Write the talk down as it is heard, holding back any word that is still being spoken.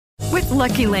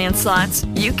Lucky Land Slots,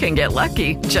 you can get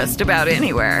lucky just about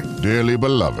anywhere. Dearly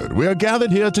beloved, we are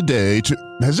gathered here today to...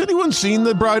 Has anyone seen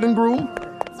the bride and groom?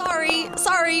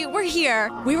 Sorry, we're here.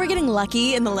 We were getting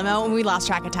lucky in the limo and we lost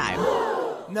track of time.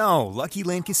 No, Lucky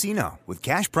Land Casino, with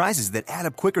cash prizes that add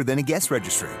up quicker than a guest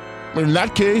registry. In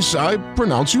that case, I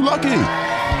pronounce you lucky.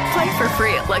 Play for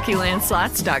free at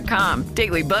LuckyLandSlots.com.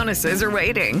 Daily bonuses are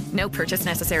waiting. No purchase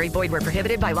necessary. Void where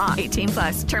prohibited by law.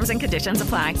 18+. Terms and conditions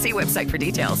apply. See website for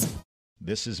details.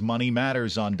 This is Money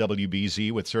Matters on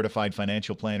WBZ with certified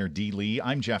financial planner Dee Lee.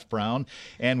 I'm Jeff Brown,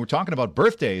 and we're talking about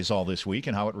birthdays all this week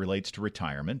and how it relates to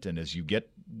retirement. And as you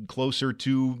get closer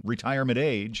to retirement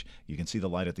age, you can see the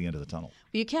light at the end of the tunnel.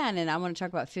 You can, and I want to talk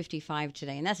about 55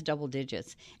 today, and that's double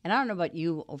digits. And I don't know about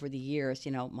you over the years,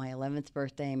 you know, my 11th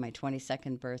birthday, my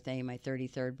 22nd birthday, my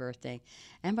 33rd birthday,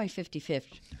 and my 55th.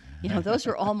 You know, those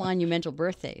are all monumental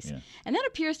birthdays. Yeah. And that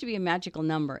appears to be a magical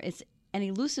number. It's an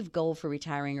elusive goal for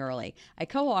retiring early. I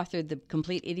co-authored the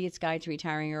Complete Idiot's Guide to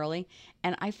Retiring Early,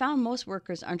 and I found most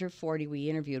workers under 40 we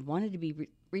interviewed wanted to be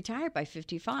retired by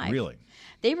 55. Really?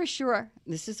 They were sure,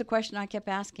 this is the question I kept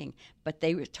asking, but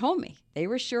they told me they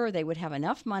were sure they would have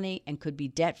enough money and could be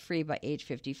debt-free by age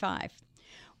 55.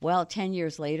 Well, 10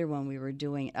 years later, when we were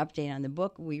doing an update on the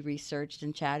book, we researched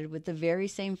and chatted with the very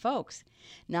same folks.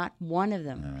 Not one of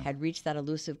them had reached that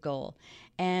elusive goal,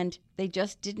 and they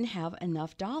just didn't have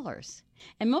enough dollars.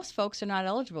 And most folks are not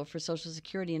eligible for Social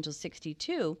Security until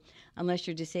 62, unless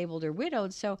you're disabled or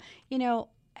widowed. So, you know,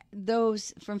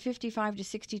 those from 55 to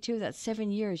 62, that's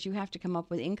 7 years. You have to come up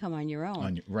with income on your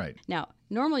own. Right. Now,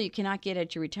 normally you cannot get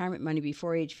at your retirement money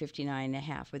before age 59 and a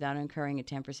half without incurring a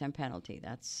 10% penalty.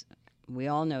 We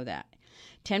all know that.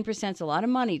 10% is a lot of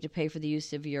money to pay for the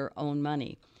use of your own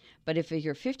money. But if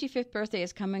your 55th birthday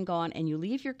has come and gone and you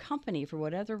leave your company for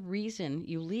whatever reason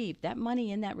you leave, that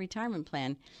money in that retirement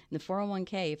plan, in the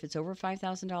 401k, if it's over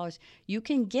 $5,000, you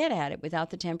can get at it without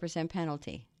the 10%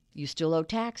 penalty. You still owe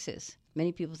taxes.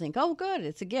 Many people think, oh, good,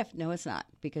 it's a gift. No, it's not,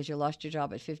 because you lost your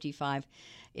job at 55.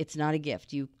 It's not a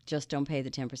gift. You just don't pay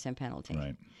the 10% penalty.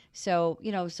 Right. So,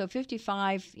 so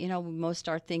 55, we most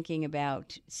start thinking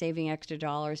about saving extra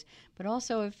dollars. But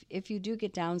also, if you do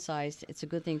get downsized, it's a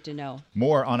good thing to know.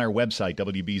 More on our website,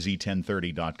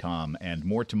 WBZ1030.com, and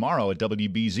more tomorrow at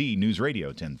WBZ News Radio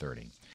 1030.